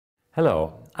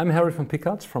Hello, I'm Harry from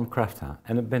Piekartz from CRAFTA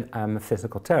and I'm a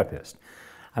physical therapist.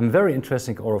 I'm very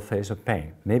interested in orofacial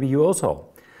pain. Maybe you also.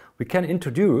 We can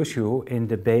introduce you in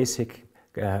the basic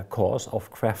course of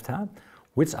CRAFTA,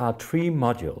 which are 3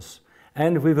 modules,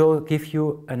 and we will give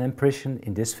you an impression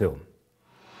in this film.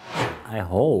 I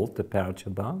hold the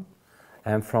pterygium bone,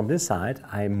 and from this side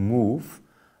I move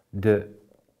the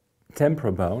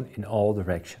temporal bone in all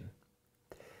directions.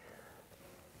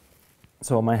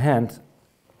 So my hand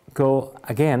go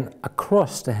again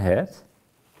across the head,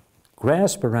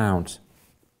 grasp around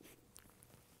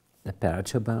the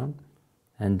pterygium bone,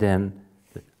 and then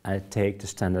I take the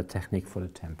standard technique for the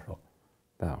temporal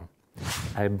bone.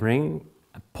 I bring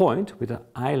a point with an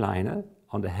eyeliner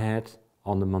on the head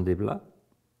on the mandibular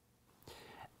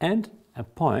and a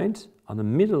point on the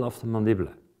middle of the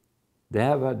mandibular.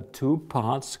 There were 2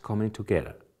 parts coming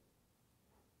together.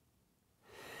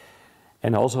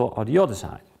 And also on the other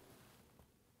side.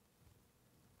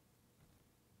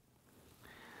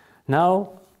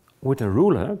 Now, with a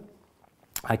ruler,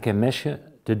 I can measure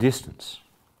the distance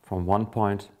from one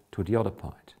point to the other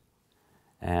point.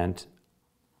 And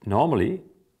normally,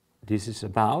 this is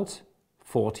about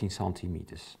 14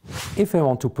 centimeters. If I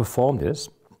want to perform this,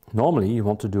 normally you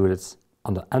want to do it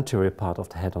on the anterior part of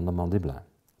the head on the mandibular.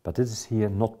 But this is here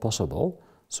not possible,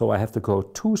 so I have to go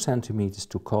 2 centimeters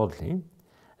to caudally,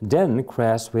 then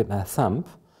grasp with my thumb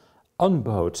on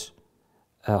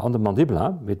the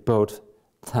mandibular with both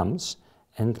thumbs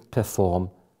and perform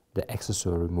the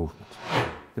accessory movement.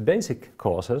 The basic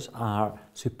courses are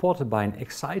supported by an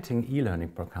exciting e-learning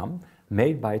program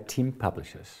made by Thieme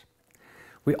publishers.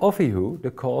 We offer you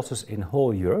the courses in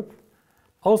whole Europe,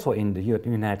 also in the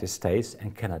United States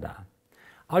and Canada.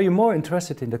 Are you more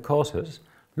interested in the courses?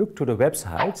 Look to the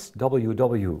websites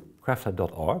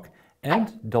www.crafta.org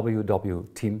and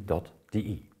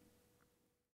www.thieme.de.